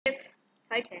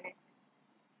Titanic.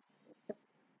 It's a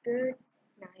good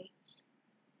night.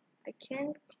 I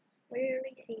can't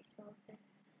clearly see something,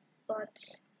 but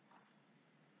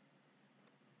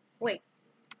wait,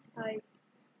 I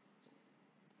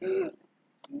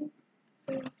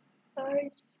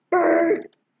iceberg.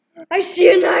 I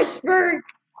see an iceberg.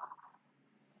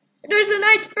 There's an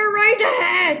iceberg right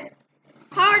ahead.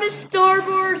 Hard to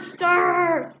starboard,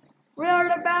 sir. We're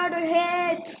about to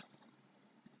hit.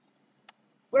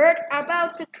 We're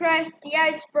about to crash the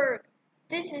iceberg.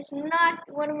 This is not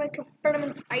one of my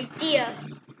government's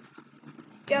ideas.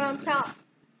 Get on top.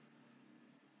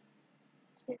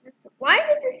 Why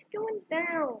is this going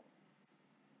down?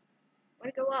 I want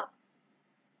to go up.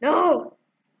 No!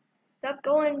 Stop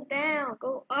going down.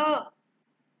 Go up.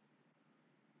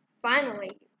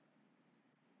 Finally.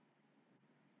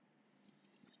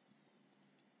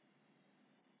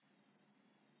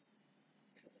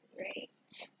 Great.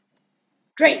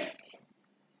 Great.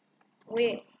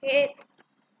 We hit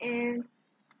an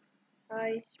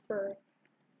iceberg.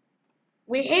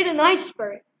 We hit an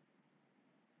iceberg.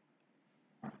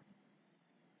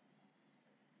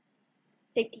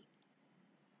 Safety.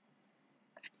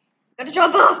 Gotta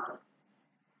jump off.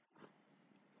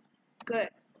 Good.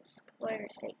 Clear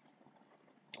safe.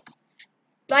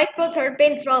 Lifeboats are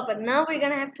being dropped, but now we're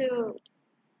gonna have to.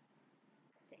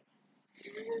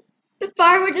 The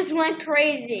firework just went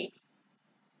crazy.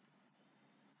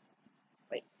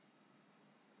 Wait.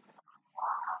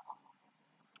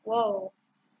 Whoa.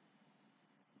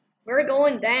 We're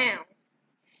going down.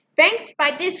 Thanks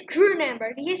by this crew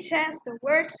member. He says the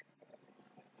words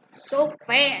so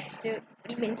fast, dude. What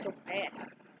do you mean so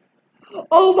fast?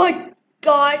 Oh my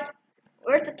god.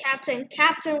 Where's the captain?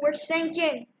 Captain, we're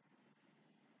sinking.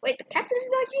 Wait, the captain's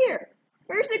not here.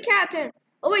 Where's the captain?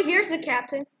 Oh wait, here's the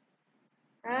captain.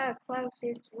 Ah, Klaus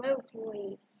is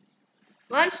slowly.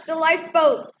 Launch the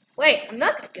lifeboat. Wait, I'm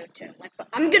not gonna go to the lifeboat.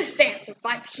 I'm gonna stay and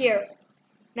survive here.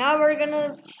 Now we're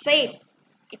gonna save.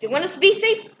 If you want us to be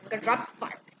safe, I'm gonna drop the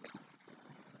fireworks.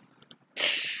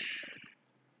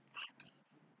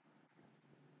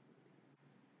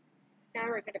 Now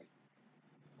we're gonna.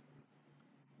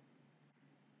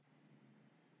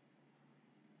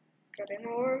 Drop in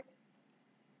more.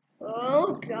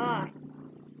 Oh god.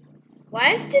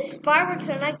 Why is this fireworks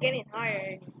are not getting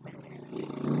higher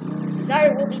anymore?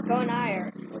 Sorry, we'll be going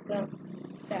higher. What the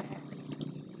heck?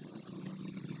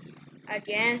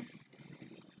 Again,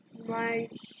 my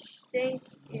sink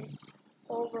is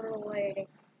overloading.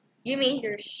 You mean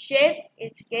your ship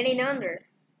is getting under?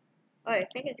 Oh, I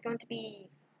think it's going to be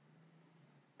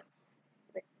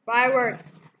stupid firework.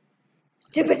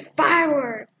 Stupid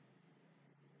firework.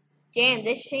 Damn,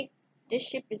 this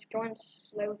ship is going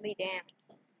slowly down.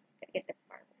 Gotta get the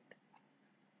firework.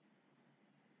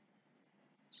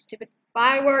 Stupid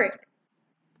firework.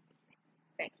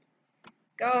 Okay.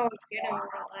 Go get him,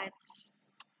 lads.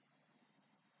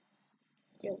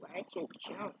 Dude, I can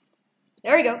jump.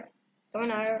 There we go. Going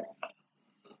higher.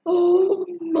 Oh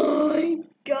my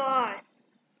god.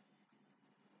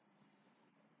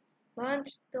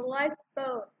 Launch the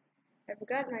lifeboat. I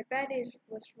forgot my battery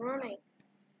was running.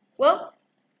 Well,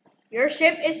 your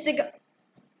ship is to go.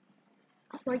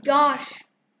 Oh my gosh.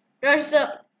 There's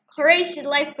a crazy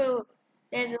lifeboat.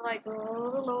 There's like,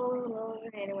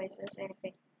 anyways, that's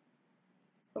anything.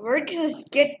 But we're just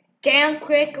get down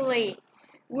quickly.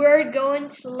 We're going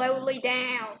slowly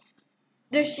down.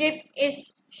 The ship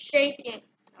is shaking.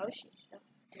 Oh,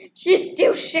 she's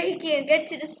still shaking. Get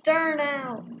to the stern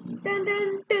now. Dun,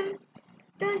 dun, dun,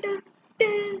 dun, dun,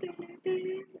 dun, dun,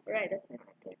 dun. Right, that's not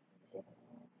good.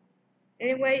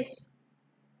 Anyways,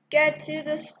 get to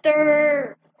the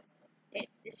stern.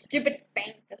 The stupid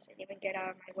bank doesn't even get out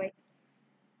of my way.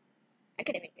 I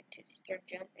can't even get to the stern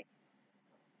jumping.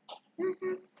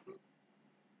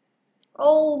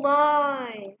 Oh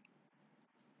my!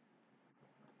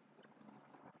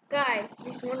 Guy,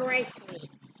 just wanna race me.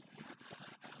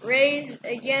 Race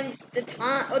against the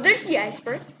time. Oh, there's the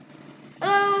iceberg.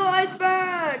 Hello,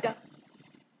 iceberg!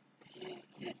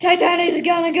 Titanic is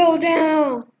gonna go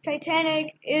down.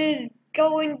 Titanic is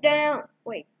going down.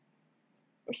 Wait,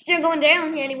 we're still going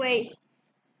down anyways.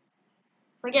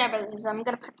 Forget about this. I'm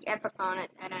gonna put the epic on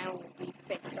it, and I will be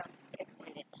fixed up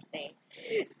when it's day.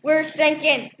 We're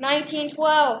sinking.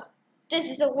 1912. This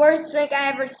is the worst drink I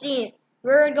ever seen.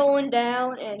 We're going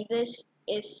down, and this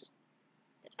is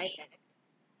the Titanic.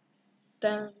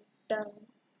 Dun dun.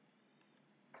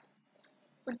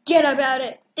 Forget about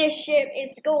it. This ship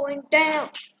is going down.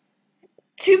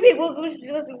 Two people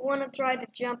just want to try to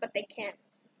jump, but they can't.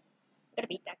 I'm gonna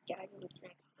beat that guy who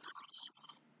drinks this.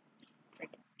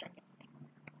 Drink it.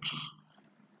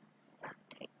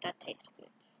 Take that. tastes good.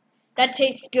 That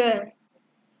tastes good.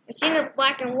 I've seen a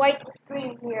black and white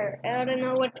screen here. I don't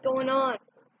know what's going on.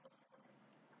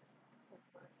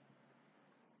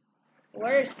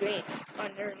 Where is green? Oh,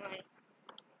 never mind.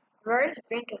 Where is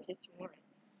green? Because it's morning.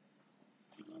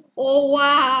 Oh,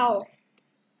 wow.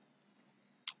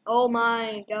 Oh,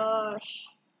 my gosh.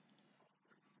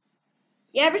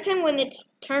 Yeah, every time when it's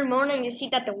turned morning, you see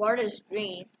that the water is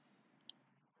green.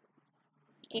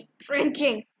 Keep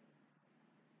drinking.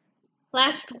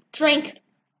 Last drink.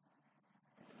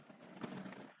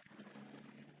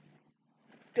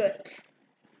 Good.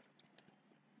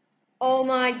 Oh,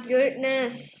 my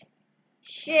goodness.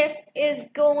 Ship is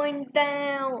going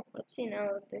down. Let's see now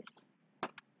this.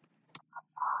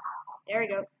 There we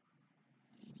go.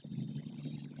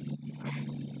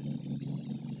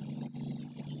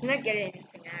 It's not getting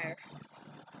anything out.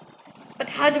 But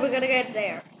how do we gonna get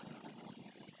there?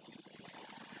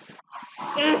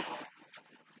 Ugh.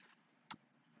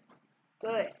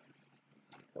 Good.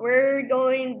 We're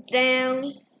going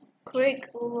down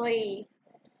quickly.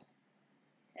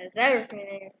 Has ever been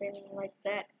anything like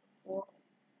that before?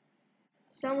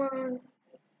 Some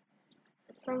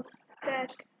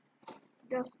stack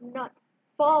does not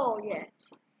fall yet.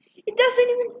 It doesn't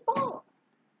even fall.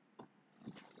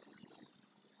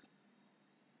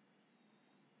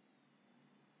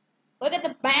 Look at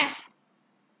the bath.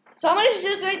 Someone is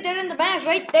just right there in the bath,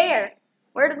 right there.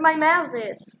 Where my mouse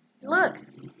is. Look.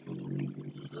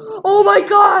 Oh my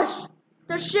gosh!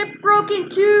 The ship broke in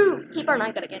two. People are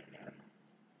not gonna get there.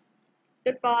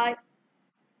 Goodbye.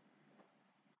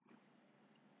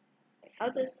 How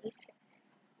does this?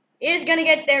 It is gonna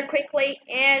get there quickly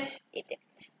as it did.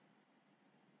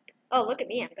 Oh, look at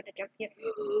me! I'm gonna jump here.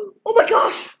 Oh my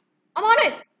gosh! I'm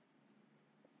on it.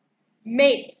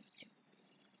 Made it.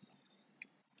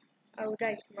 Oh,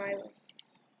 guys, smiling.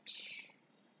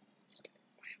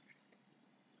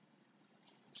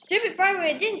 Stupid firework!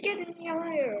 I didn't get any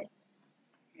higher.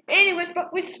 Anyways,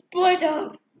 but we split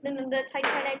up in the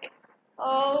Titanic.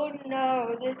 Oh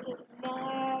no, this is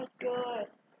not good.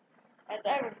 As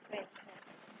everything.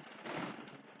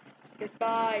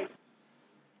 Goodbye.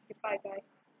 Goodbye, guys.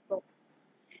 Oh.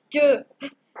 Dude,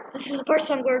 this is the first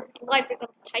time we're live with the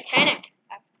Titanic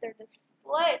after the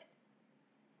split.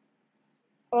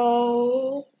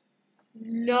 Oh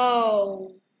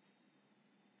no.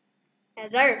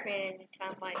 Has ever been any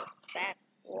time like that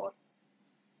before.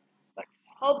 But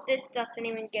hope this doesn't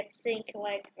even get sink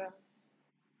like from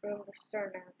the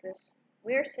stern now. Because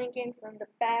we're sinking from the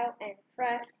bow and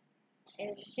crest,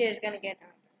 and shit is gonna get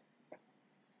under.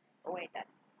 Oh wait, that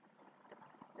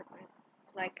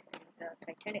like the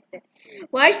Titanic did.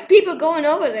 Why is people going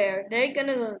over there? They're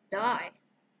gonna die.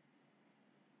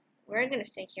 We're gonna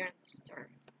stay here on the stern.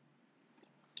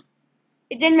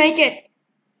 It didn't make it.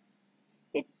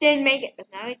 It didn't make it, but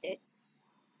now it did.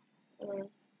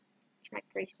 My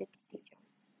 360 jump.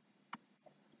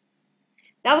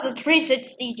 That was a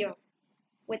 360 jump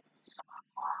with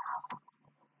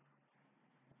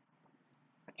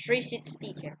a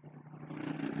 360 jump.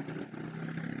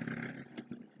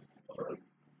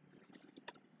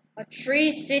 A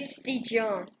 360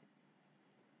 jump.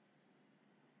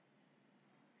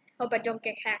 Hope I don't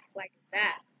get hacked like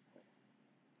that.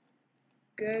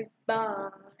 Goodbye.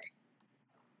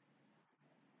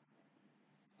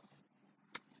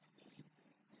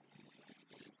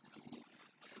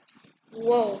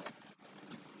 Whoa.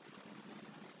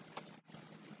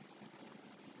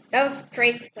 That was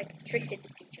trace like a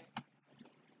 360 jump.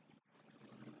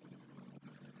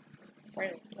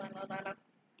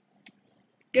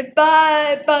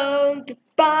 Goodbye, Bone.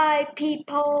 Goodbye,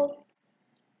 people.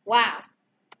 Wow.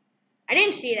 I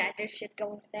didn't see that this shit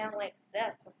goes down like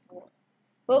that before.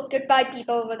 Well, goodbye,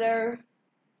 people over there.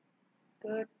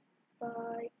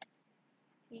 Goodbye,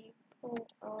 people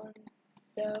on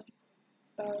the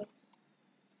boat.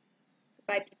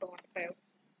 Goodbye, people on the boat.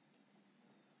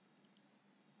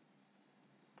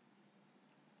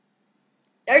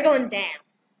 They're going down.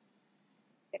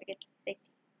 Gotta get to safety.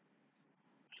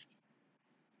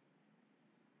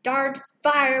 Dart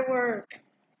firework.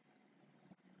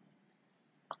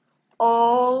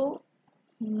 Oh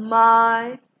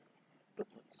my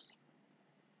goodness.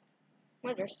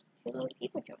 Well, there's two little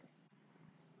people jumping.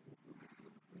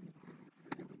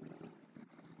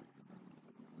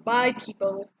 Bye,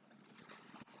 people.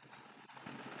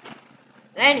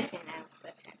 Anything else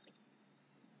that happened.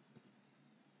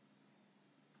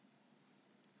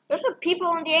 There's some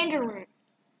people in the engine room.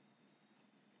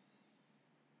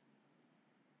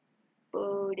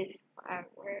 Oh, this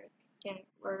firework can't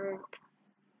work.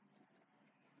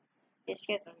 These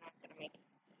kids are not gonna make it.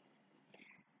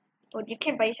 But you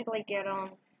can basically get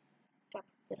on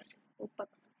This, but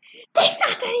this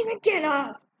doesn't even get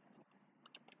up.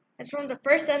 It's from the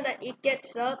first time that it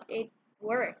gets up, it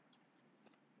worked.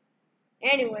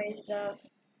 Anyways, that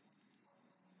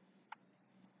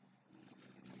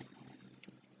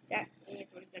is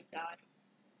really good dog.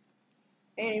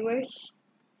 Anyways,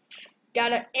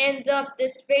 gotta end up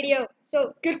this video.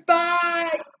 So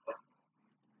goodbye.